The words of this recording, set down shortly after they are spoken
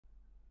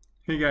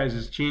Hey guys,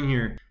 it's Gene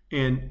here.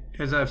 And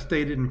as I've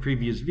stated in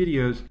previous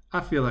videos,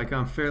 I feel like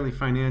I'm fairly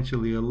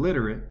financially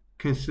illiterate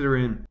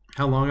considering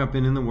how long I've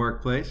been in the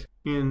workplace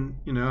and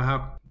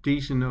how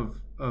decent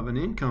of an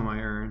income I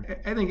earn.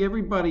 I think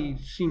everybody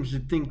seems to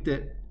think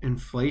that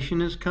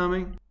inflation is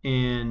coming,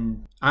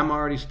 and I'm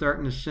already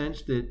starting to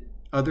sense that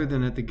other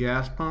than at the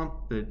gas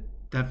pump,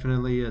 that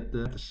definitely at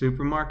the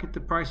supermarket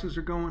the prices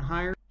are going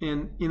higher.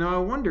 And I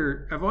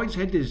wonder, I've always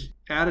had this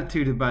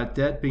attitude about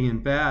debt being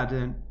bad,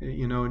 and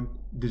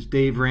this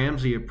Dave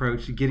Ramsey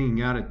approach to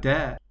getting out of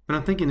debt. But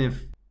I'm thinking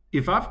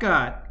if I've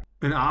got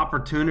an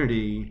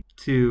opportunity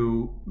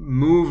to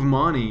move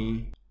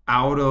money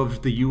out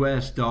of the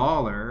US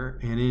dollar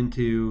and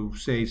into,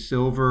 say,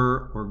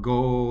 silver or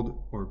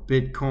gold or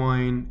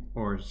Bitcoin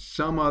or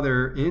some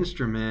other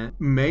instrument,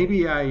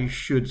 maybe I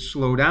should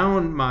slow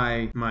down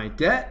my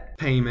debt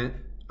payment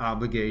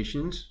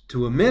obligations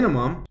to a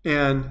minimum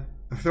and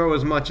throw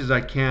as much as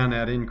I can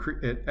at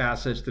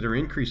assets that are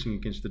increasing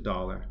against the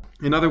dollar.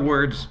 In other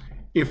words,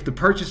 if the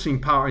purchasing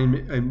power,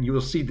 and you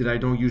will see that I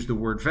don't use the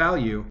word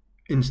value,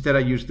 instead I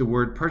use the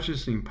word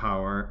purchasing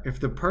power. If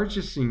the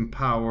purchasing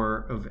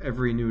power of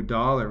every new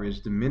dollar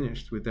is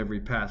diminished with every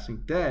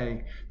passing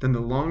day, then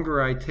the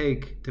longer I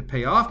take to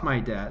pay off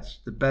my debts,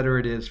 the better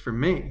it is for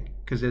me.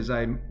 Because as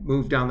I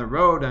move down the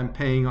road, I'm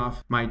paying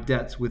off my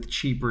debts with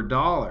cheaper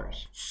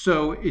dollars.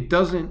 So it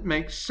doesn't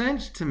make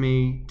sense to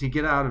me to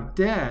get out of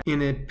debt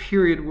in a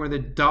period where the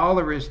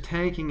dollar is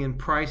tanking and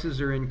prices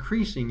are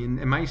increasing. And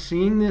am I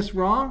seeing this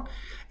wrong?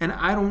 And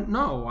I don't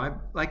know.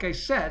 Like I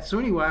said, so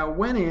anyway, I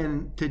went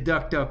in to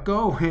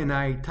DuckDuckGo and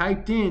I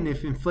typed in,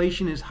 if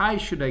inflation is high,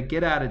 should I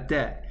get out of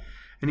debt?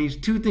 And these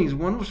two things,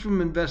 one was from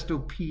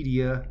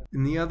Investopedia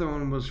and the other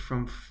one was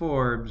from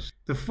Forbes.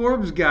 The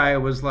Forbes guy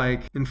was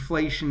like,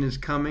 inflation is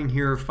coming,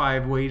 here are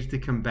 5 ways to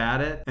combat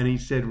it. And he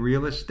said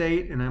real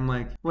estate. And I'm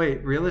like,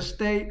 wait, real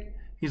estate?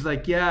 He's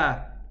like,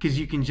 yeah, because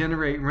you can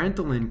generate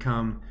rental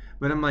income.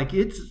 But I'm like,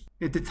 it's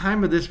at the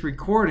time of this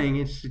recording,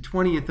 it's the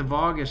 20th of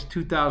August,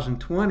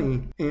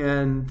 2020.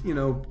 And,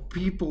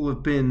 people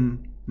have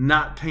been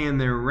not paying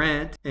their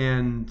rent,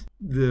 and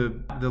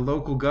the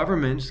local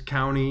governments,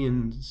 county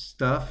and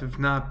stuff, have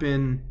not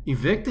been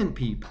evicting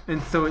people.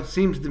 And so it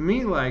seems to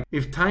me like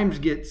if times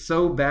get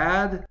so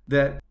bad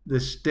that the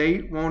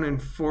state won't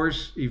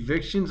enforce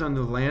evictions on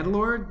the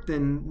landlord,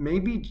 then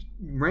maybe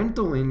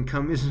rental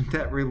income isn't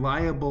that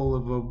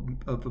reliable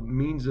of a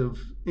means of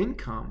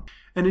income.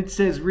 And it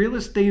says real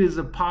estate is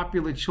a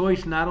popular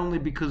choice not only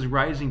because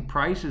rising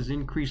prices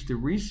increase the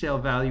resale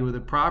value of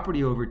the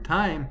property over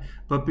time,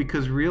 but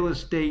because real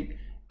estate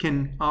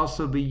can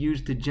also be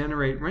used to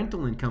generate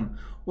rental income.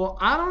 Well,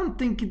 I don't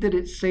think that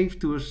it's safe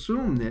to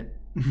assume that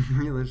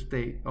real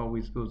estate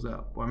always goes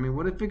up. I mean,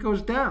 what if it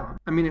goes down?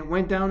 I mean, it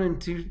went down in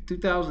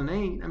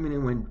 2008. I mean, it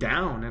went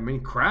down. I mean,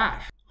 it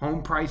crashed.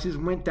 Home prices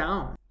went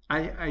down.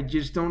 I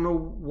just don't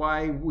know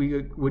why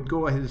we would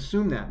go ahead and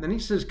assume that. Then he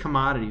says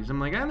commodities. I'm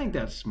like, I think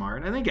that's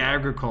smart. I think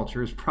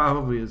agriculture is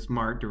probably a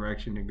smart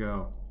direction to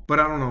go.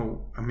 But I don't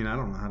know. I mean, I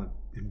don't know how to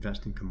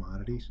invest in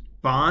commodities.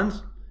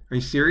 Bonds? Are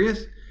you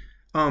serious?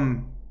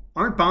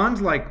 Aren't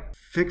bonds like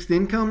fixed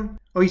income?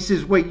 Oh, he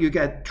says, wait, you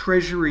got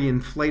treasury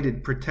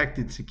inflated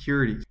protected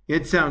securities.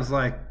 It sounds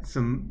like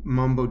some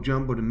mumbo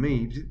jumbo to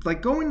me.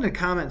 Like, go in the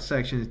comment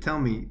section and tell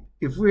me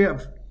if we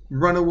have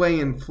runaway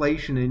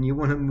inflation and you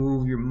want to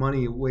move your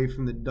money away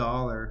from the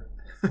dollar,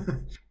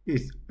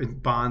 is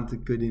bonds a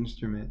good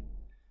instrument?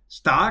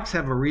 Stocks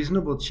have a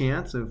reasonable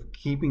chance of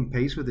keeping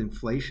pace with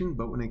inflation,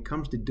 but when it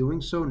comes to doing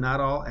so, not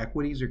all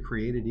equities are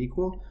created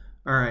equal.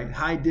 All right,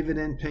 high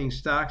dividend paying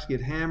stocks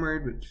get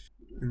hammered, but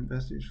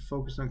investors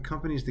focus on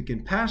companies that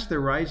can pass their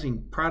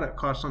rising product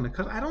costs on to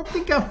customers. I don't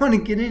think I want to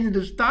get into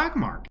the stock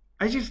market.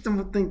 I just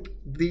don't think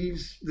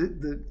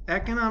the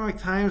economic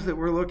times that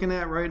we're looking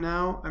at right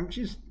now, I'm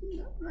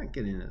not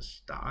getting into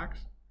stocks.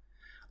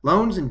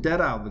 Loans and debt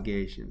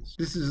obligations.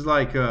 This is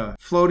like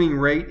floating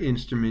rate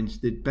instruments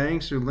that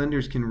banks or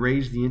lenders can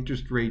raise the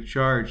interest rate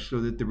charged so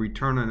that the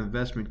return on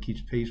investment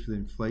keeps pace with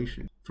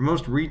inflation. For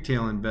most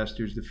retail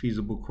investors, the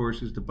feasible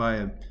course is to buy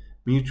a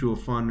mutual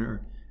fund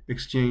or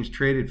exchange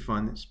traded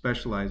fund that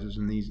specializes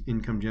in these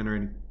income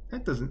generating.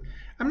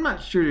 I'm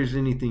not sure there's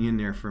anything in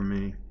there for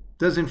me.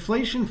 Does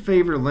inflation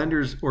favor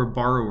lenders or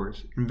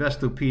borrowers?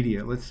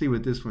 Investopedia. Let's see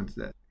what this one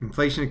says.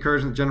 Inflation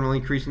occurs with a general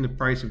increase in the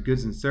price of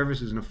goods and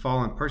services and a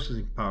fall in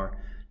purchasing power.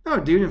 No,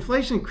 dude,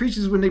 inflation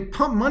increases when they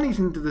pump money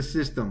into the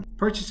system.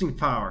 Purchasing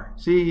power.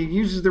 See, he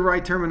uses the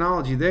right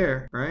terminology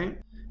there, right?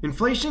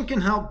 Inflation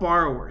can help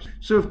borrowers.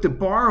 So if the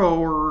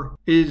borrower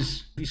he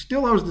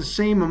still owes the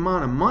same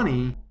amount of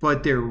money,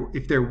 but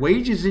if their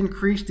wages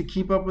increase to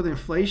keep up with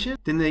inflation,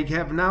 then they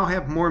now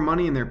have more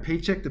money in their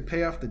paycheck to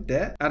pay off the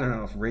debt. I don't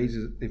know if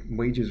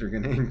wages are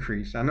going to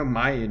increase. I know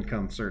my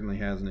income certainly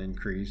hasn't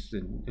increased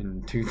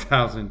in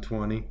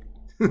 2020.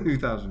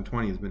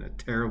 2020 has been a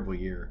terrible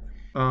year.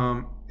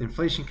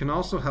 Inflation can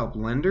also help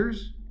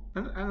lenders. I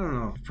don't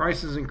know. If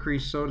prices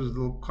increase, so does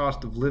the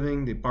cost of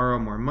living. They borrow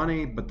more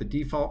money, but the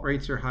default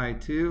rates are high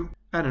too.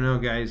 I don't know,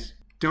 guys.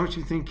 Don't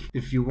you think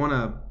if you want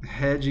to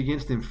hedge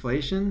against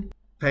inflation,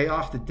 pay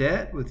off the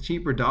debt with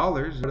cheaper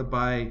dollars to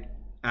buy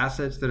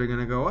assets that are going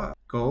to go up.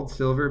 Gold,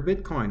 silver,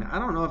 Bitcoin. I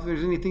don't know if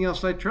there's anything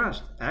else I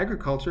trust.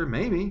 Agriculture,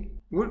 maybe.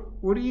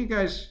 What do you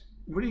guys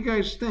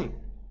think?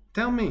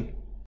 Tell me.